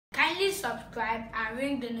subscribe and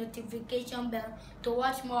ring the notification bell to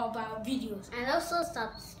watch more of our videos. And also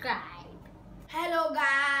subscribe. Hello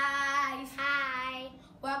guys! Hi!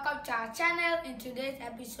 Welcome to our channel. In today's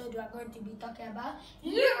episode, we are going to be talking about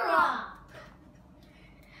Europe!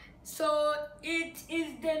 So, it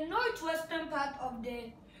is the northwestern part of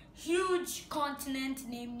the huge continent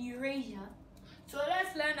named Eurasia. So,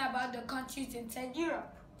 let's learn about the countries inside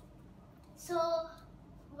Europe. So,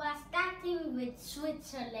 we're starting with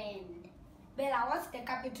Switzerland. Bella, what's the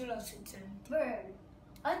capital of Switzerland? Bern.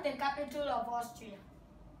 What's the capital of Austria?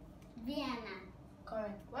 Vienna.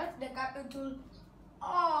 Correct. What's the capital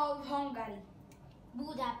of Hungary?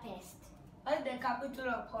 Budapest. What's the capital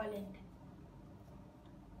of Holland?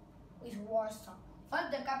 It's Warsaw. What's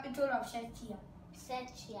the capital of Czechia?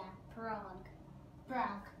 Czechia. Prague.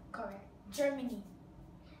 Prague. Correct. Germany.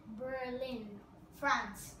 Berlin.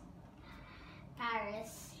 France.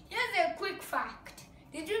 Paris. Here's a quick fact.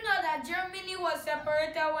 Did you know that Germany was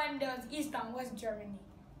separated when there was East and West Germany?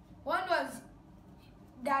 One was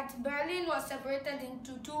that Berlin was separated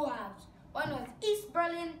into two halves. One was East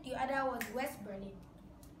Berlin, the other was West Berlin.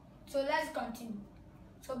 So let's continue.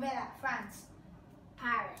 So Bella, France.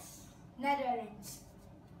 Paris. Netherlands.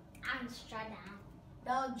 Amsterdam.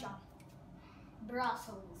 Belgium.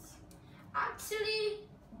 Brussels. Actually,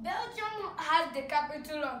 Belgium has the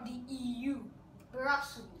capital of the EU.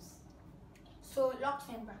 Brussels. So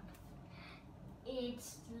Luxembourg.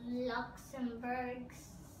 It's Luxembourg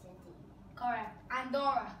City. Correct.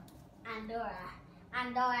 Andorra.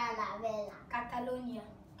 Andorra la Vella. Catalonia.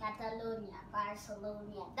 Catalonia.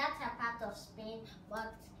 Barcelona. That's a part of Spain,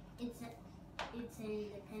 but it's an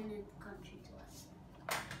independent country to us.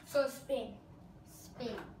 So Spain.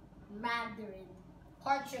 Spain. Madrid.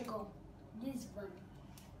 Portugal. Lisbon.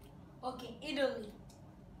 Okay, Italy.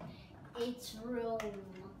 It's Rome.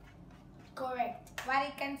 Correct.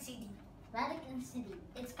 Vatican City. Vatican City.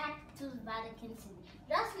 Its capital is Vatican City.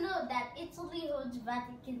 Just know that Italy holds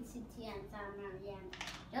Vatican City and San Mariano.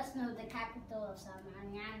 Just know the capital of San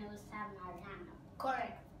Mariano is San Mariano.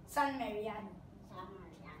 Correct. San Mariano. San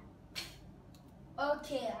Mariano.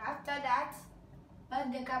 Okay, after that,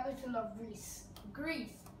 what's the capital of Greece?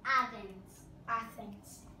 Greece. Athens.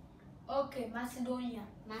 Athens. Okay, Macedonia.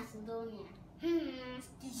 Macedonia.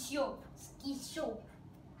 Skopje. Skopje.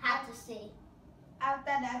 How to say?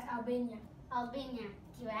 After that, Albania. Albania.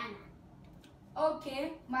 Tirana.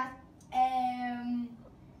 Okay,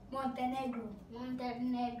 Montenegro.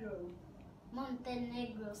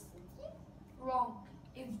 Montenegro City. Wrong.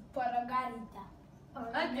 It's Podgorica.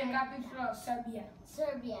 What's the capital of Serbia?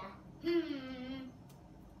 Serbia.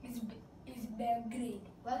 It's Belgrade.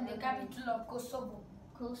 What's the capital of Kosovo?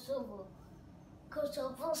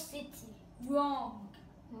 Kosovo City. Wrong.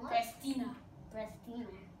 What? Pristina.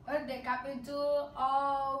 What's the capital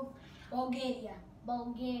of Bulgaria?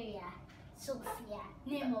 Bulgaria. Sofia.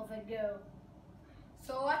 Name of a girl.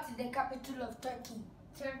 So what is the capital of Turkey?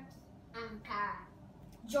 Turkey. Ankara.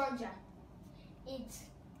 Georgia. It's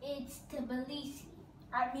Tbilisi.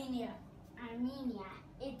 Armenia.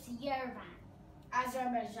 It's Yerevan.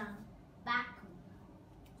 Azerbaijan. Baku.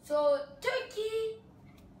 So Turkey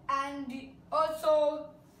and also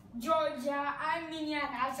Georgia, Armenia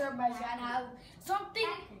and Azerbaijan have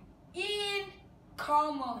something in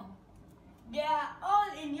common. They are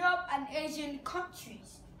all in Europe and Asian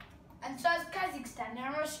countries. And so is Kazakhstan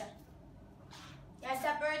and Russia. They are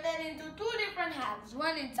separated into two different halves,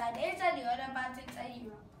 one inside Asia, the other part inside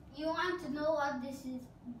Europe. You want to know what this is?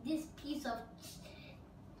 This piece of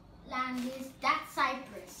land is? That's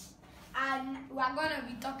Cyprus. And we're going to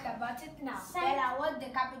be talking about it now. Bella, what's the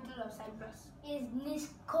capital of Cyprus? Is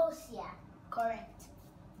Nicosia. Correct.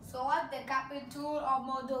 So what's the capital of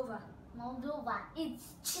Moldova? Moldova.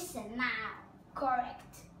 It's Chisinau.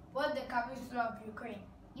 Correct. What's the capital of Ukraine?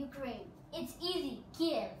 Ukraine. It's easy.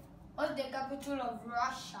 Kiev. What's the capital of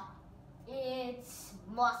Russia? It's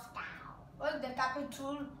Moscow. What's the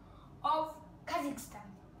capital of Kazakhstan?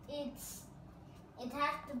 It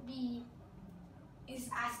has to be. It's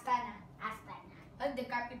Astana. Astana. What's the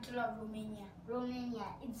capital of Romania? Romania.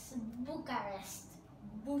 It's Bucharest.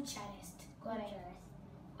 Bucharest. Correct. Bucharest.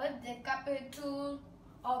 What's the capital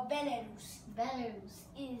of Belarus? Belarus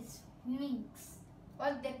is Minsk.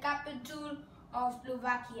 What's the capital of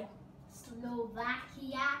Slovakia?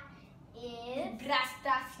 Slovakia is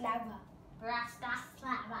Bratislava.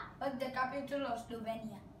 Bratislava. What's the capital of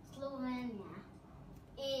Slovenia? Slovenia.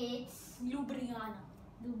 It's Ljubljana.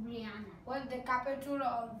 Ljubljana. What's the capital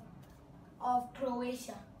of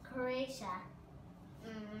Croatia? Croatia.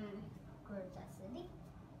 Croatia City.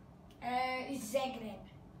 It's Zagreb.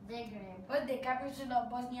 Zagreb. What's the capital of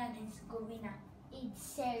Bosnia and Herzegovina? It's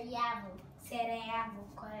Sarajevo. Sarajevo,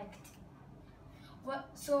 correct.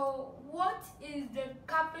 What is the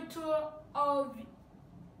capital of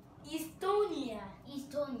Estonia?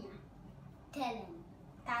 Estonia. Tallinn.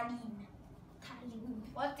 Tallinn. Tallinn.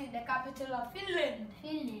 What is the capital of Finland?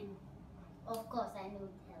 Finland. Of course, I know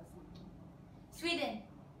Helsinki. Sweden.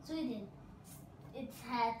 Sweden. It's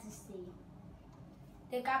hard to say.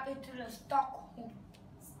 The capital of Stockholm.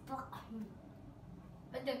 Stockholm.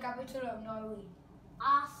 What's the capital of Norway?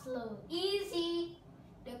 Oslo. Easy.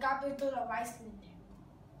 The capital of Iceland.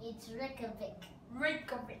 It's Reykjavik.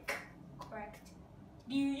 Reykjavik. Correct.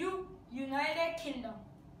 The United Kingdom.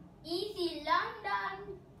 Easy.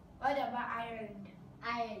 London. What about Ireland?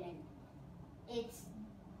 Ireland. It's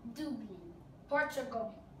Dublin.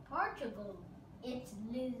 Portugal. Portugal. It's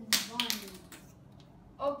Lisbon.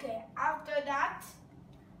 Okay, after that,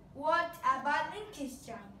 what about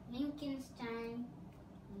Liechtenstein? Liechtenstein.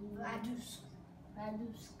 Radus.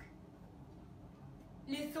 Radusk.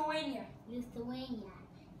 Lithuania. Lithuania.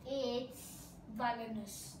 It's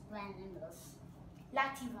Vilnius. Vilnius.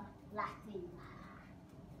 Latvia. Latvia.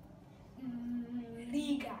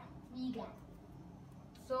 Riga. Riga.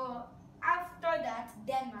 So after that,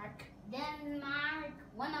 Denmark. Denmark,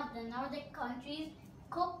 one of the Nordic countries.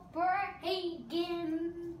 Copenhagen.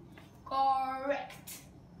 Correct.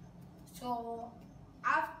 So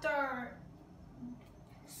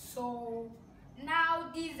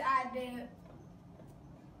now these are the.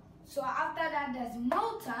 So after that, there's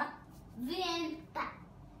Malta. Venta.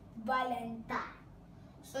 Valenta.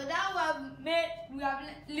 So now we have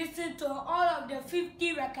listened to all of the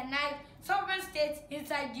 50 recognized sovereign states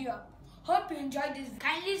inside Europe. Hope you enjoyed this.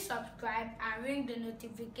 Kindly subscribe and ring the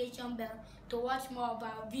notification bell to watch more of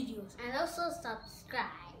our videos. And also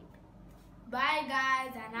subscribe. Bye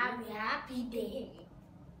guys and have a happy day.